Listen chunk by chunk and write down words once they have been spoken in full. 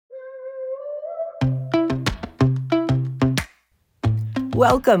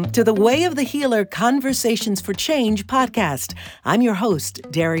Welcome to the Way of the Healer Conversations for Change podcast. I'm your host,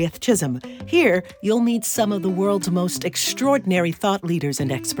 Darieth Chisholm. Here, you'll meet some of the world's most extraordinary thought leaders and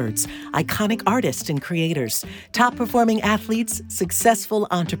experts, iconic artists and creators, top-performing athletes, successful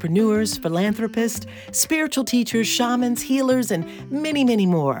entrepreneurs, philanthropists, spiritual teachers, shamans, healers, and many, many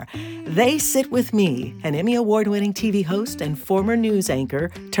more. They sit with me, an Emmy Award-winning TV host and former news anchor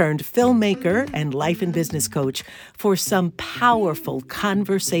turned filmmaker and life and business coach, for some powerful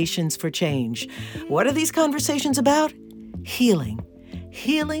conversations for change. What are these conversations about? Healing.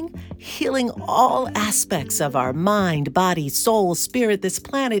 Healing all aspects of our mind, body, soul, spirit, this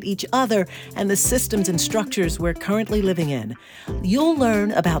planet, each other, and the systems and structures we're currently living in. You'll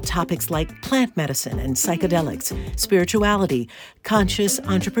learn about topics like plant medicine and psychedelics, spirituality, conscious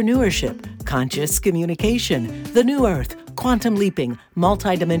entrepreneurship, conscious communication, the new earth, quantum leaping,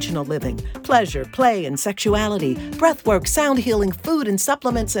 multidimensional living, pleasure, play, and sexuality, breathwork, sound healing, food and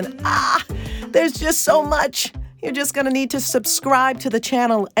supplements, and there's just so much. You're just going to need to subscribe to the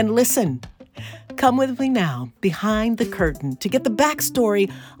channel and listen. Come with me now, behind the curtain, to get the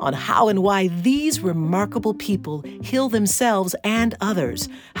backstory on how and why these remarkable people heal themselves and others,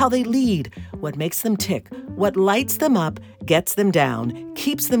 how they lead, what makes them tick, what lights them up, gets them down,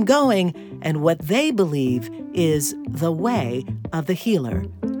 keeps them going, and what they believe is the way of the healer.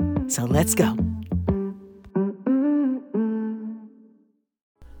 So let's go.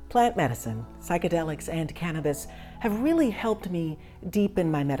 Plant medicine, psychedelics, and cannabis have really helped me deepen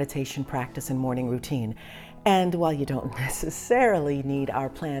my meditation practice and morning routine. And while you don't necessarily need our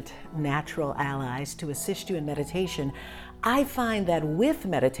plant natural allies to assist you in meditation, I find that with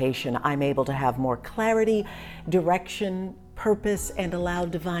meditation, I'm able to have more clarity, direction, purpose, and allow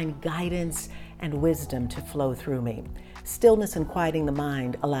divine guidance and wisdom to flow through me. Stillness and quieting the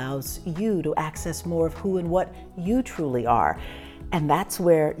mind allows you to access more of who and what you truly are. And that's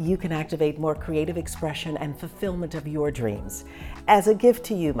where you can activate more creative expression and fulfillment of your dreams. As a gift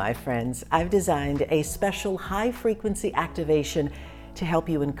to you, my friends, I've designed a special high-frequency activation to help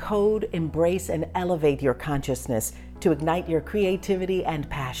you encode, embrace, and elevate your consciousness to ignite your creativity and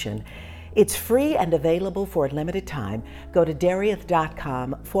passion. It's free and available for a limited time. Go to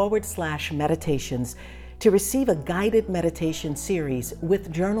darieth.com/meditations to receive a guided meditation series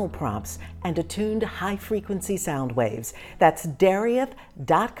with journal prompts and attuned high-frequency sound waves. That's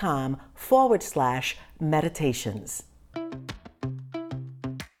darieth.com/meditations.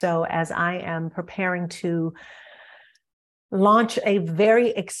 So as I am preparing to launch a very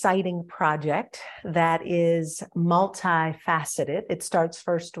exciting project that is multifaceted. It starts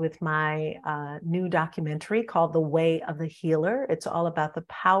first with my new documentary called The Way of the Healer. It's all about the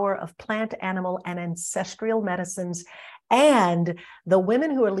power of plant, animal, and ancestral medicines and the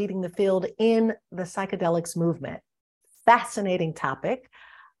women who are leading the field in the psychedelics movement. Fascinating topic.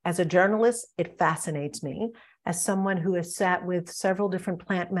 As a journalist, it fascinates me. As someone who has sat with several different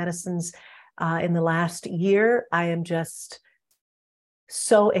plant medicines in the last year, I am just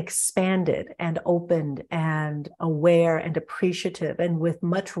so expanded and opened and aware and appreciative and with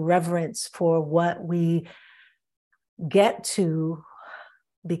much reverence for what we get to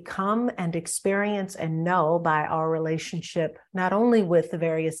become and experience and know by our relationship, not only with the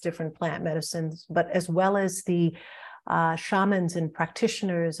various different plant medicines, but as well as the shamans and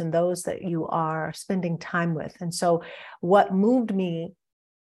practitioners and those that you are spending time with. And so what moved me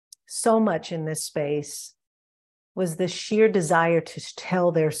so much in this space was the sheer desire to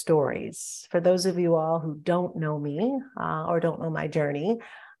tell their stories. For those of you all who don't know me or don't know my journey,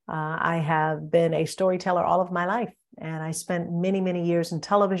 I have been a storyteller all of my life. And I spent many, many years in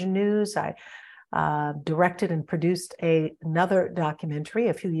television news. I directed and produced another documentary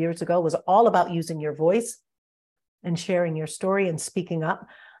a few years ago. It was all about using your voice and sharing your story and speaking up.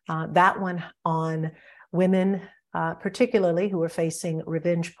 That one on women particularly who are facing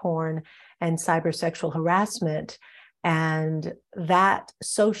revenge porn and cybersexual harassment. And that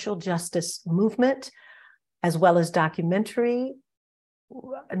social justice movement, as well as documentary,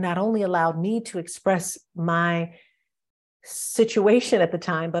 not only allowed me to express my situation at the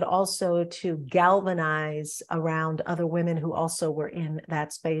time, but also to galvanize around other women who also were in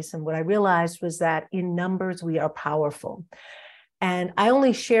that space. And what I realized was that in numbers, we are powerful. And I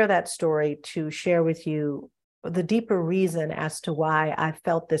only share that story to share with you the deeper reason as to why I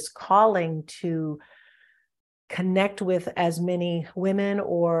felt this calling to connect with as many women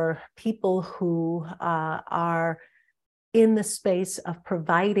or people who are in the space of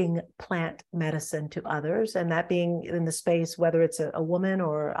providing plant medicine to others, and that being in the space, whether it's a woman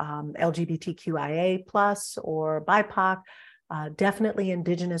or LGBTQIA plus or BIPOC, definitely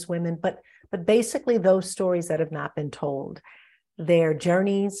Indigenous women, but basically those stories that have not been told. their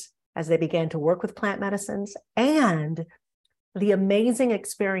journeys as they began to work with plant medicines, and the amazing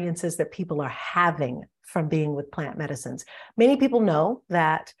experiences that people are having from being with plant medicines. Many people know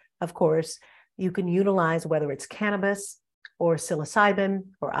that, of course, you can utilize whether it's cannabis or psilocybin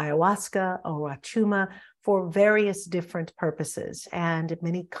or ayahuasca or achuma for various different purposes. And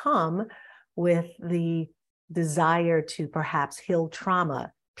many come with the desire to perhaps heal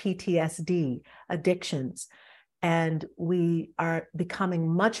trauma, PTSD, addictions. And we are becoming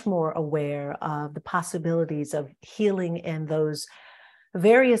much more aware of the possibilities of healing in those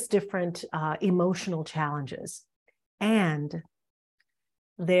various different emotional challenges. And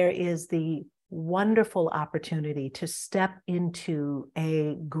there is the wonderful opportunity to step into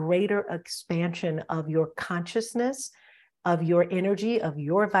a greater expansion of your consciousness, of your energy, of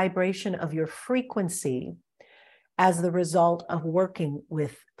your vibration, of your frequency as the result of working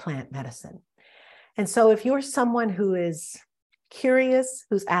with plant medicine. And so if you're someone who is curious,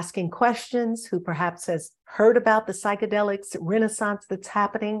 who's asking questions, who perhaps has heard about the psychedelics renaissance that's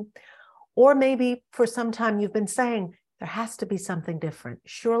happening, or maybe for some time you've been saying, there has to be something different.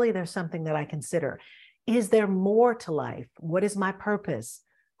 Surely there's something that I consider. Is there more to life? What is my purpose?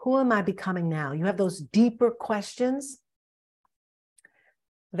 Who am I becoming now? You have those deeper questions.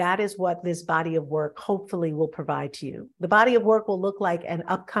 That is what this body of work hopefully will provide to you. The body of work will look like an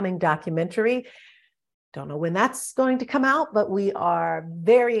upcoming documentary. Don't know when that's going to come out, but we are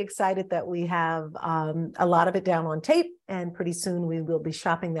very excited that we have a lot of it down on tape, and pretty soon we will be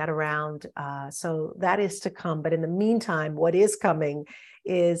shopping that around. So that is to come. But in the meantime, what is coming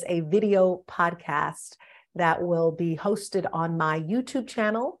is a video podcast that will be hosted on my YouTube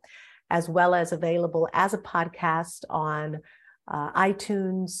channel, as well as available as a podcast on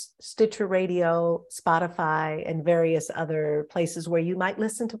iTunes, Stitcher Radio, Spotify, and various other places where you might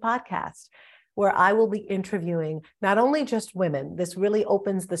listen to podcasts, where I will be interviewing not only just women. This really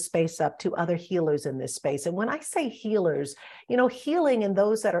opens the space up to other healers in this space. And when I say healers, healing and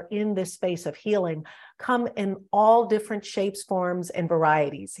those that are in this space of healing come in all different shapes, forms, and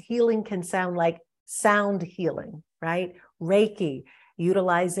varieties. Healing can sound like sound healing, right? Reiki,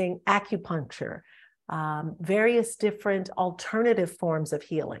 utilizing acupuncture, various different alternative forms of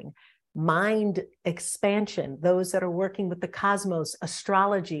healing. Mind expansion, those that are working with the cosmos,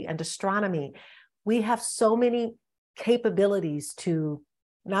 astrology and astronomy. We have so many capabilities to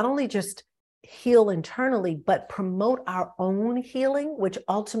not only just heal internally, but promote our own healing, which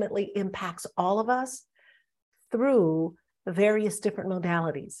ultimately impacts all of us through various different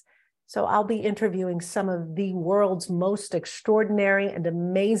modalities. So I'll be interviewing some of the world's most extraordinary and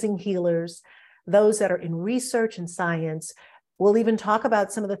amazing healers, those that are in research and science. We'll even talk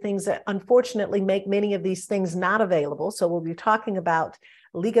about some of the things that unfortunately make many of these things not available. So we'll be talking about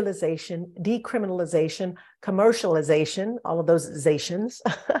legalization, decriminalization, commercialization, all of those zations,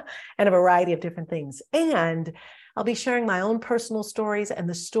 and a variety of different things. And I'll be sharing my own personal stories and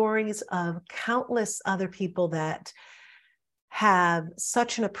the stories of countless other people that have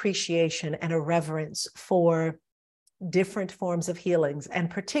such an appreciation and a reverence for different forms of healings, and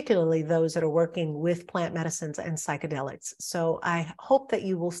particularly those that are working with plant medicines and psychedelics. So I hope that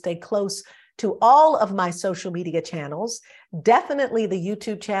you will stay close to all of my social media channels, definitely the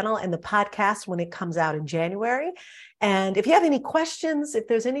YouTube channel and the podcast when it comes out in January. And if you have any questions, if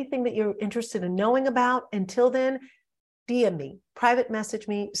there's anything that you're interested in knowing about, until then, DM me, private message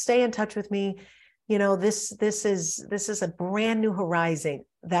me, stay in touch with me. This is a brand new horizon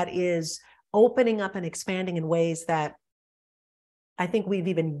that is opening up and expanding in ways that I think we've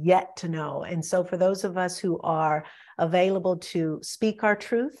even yet to know. And so for those of us who are available to speak our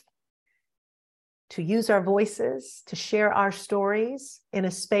truth, to use our voices, to share our stories in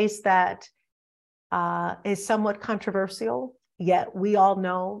a space that is somewhat controversial, yet we all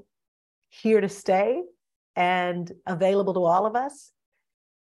know here to stay and available to all of us,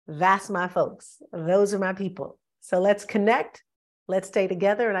 that's my folks. Those are my people. So let's connect. Let's stay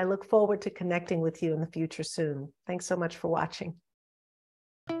together, and I look forward to connecting with you in the future soon. Thanks so much for watching.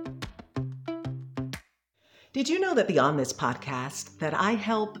 Did you know that beyond this podcast, that I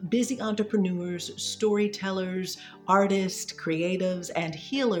help busy entrepreneurs, storytellers, artists, creatives, and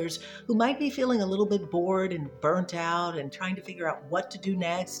healers who might be feeling a little bit bored and burnt out and trying to figure out what to do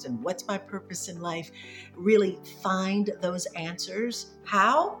next and what's my purpose in life, really find those answers?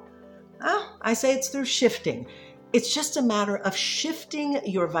 How? Well, I say it's through shifting. It's just a matter of shifting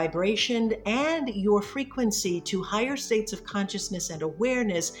your vibration and your frequency to higher states of consciousness and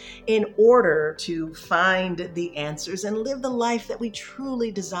awareness in order to find the answers and live the life that we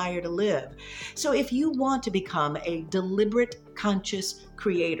truly desire to live. So if you want to become a deliberate, conscious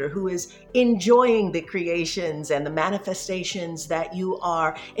creator who is enjoying the creations and the manifestations that you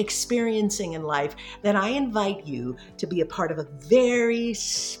are experiencing in life, then I invite you to be a part of a very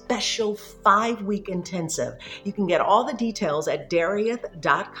special 5-week intensive. You can get all the details at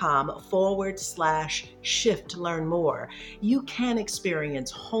darieth.com/shift to learn more. You can experience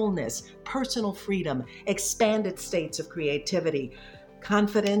wholeness, personal freedom, expanded states of creativity,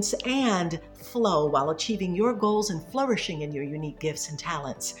 confidence, and flow while achieving your goals and flourishing in your unique gifts and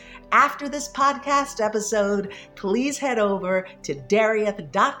talents. After this podcast episode, please head over to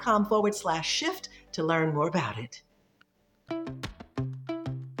darieth.com/shift to learn more about it.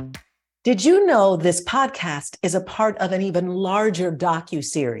 Did you know this podcast is a part of an even larger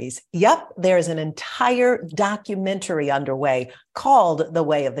docuseries? Yep, there's an entire documentary underway called The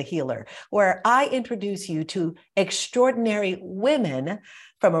Way of the Healer, where I introduce you to extraordinary women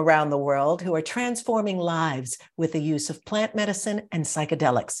from around the world who are transforming lives with the use of plant medicine and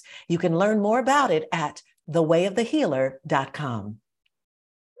psychedelics. You can learn more about it at thewayofthehealer.com.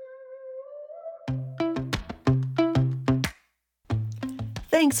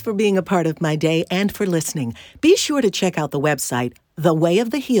 Thanks for being a part of my day and for listening. Be sure to check out the website,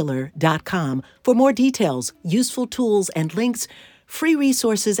 thewayofthehealer.com, for more details, useful tools and links, free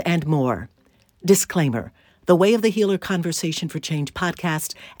resources, and more. Disclaimer: The Way of the Healer Conversation for Change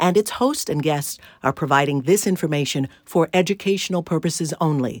podcast and its host and guests are providing this information for educational purposes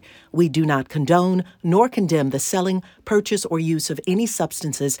only. We do not condone nor condemn the selling, purchase, or use of any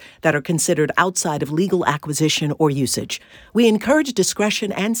substances that are considered outside of legal acquisition or usage. We encourage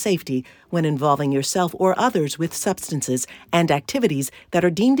discretion and safety when involving yourself or others with substances and activities that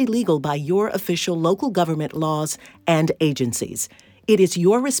are deemed illegal by your official local government laws and agencies. It is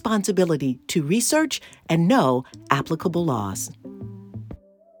your responsibility to research and know applicable laws.